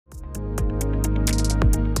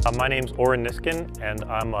My name's Oren Niskin, and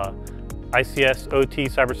I'm a ICS OT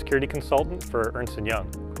Cybersecurity Consultant for Ernst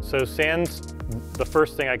Young. So SANS, the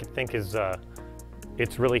first thing I could think is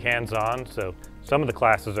it's really hands-on. So some of the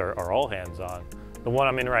classes are all hands-on. The one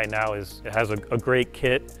I'm in right now it has a great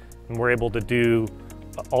kit, and we're able to do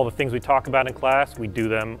all the things we talk about in class. We do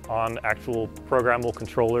them on actual programmable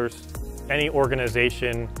controllers. Any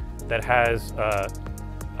organization that has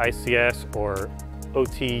ICS or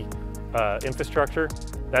OT infrastructure,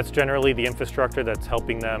 that's generally the infrastructure that's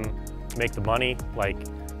helping them make the money, like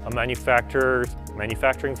a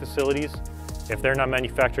manufacturing facilities. If they're not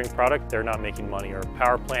manufacturing product, they're not making money. Or a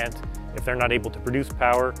power plant, if they're not able to produce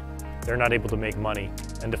power, they're not able to make money.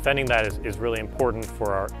 And defending that is really important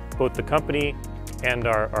for both the company and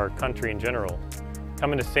our country in general.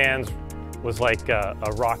 Coming to SANS was like a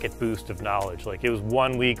rocket boost of knowledge. Like, it was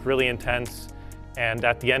 1 week, really intense, and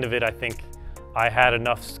at the end of it, I think I had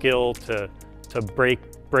enough skill to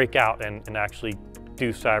break out and actually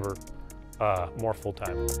do cyber more full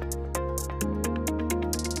time.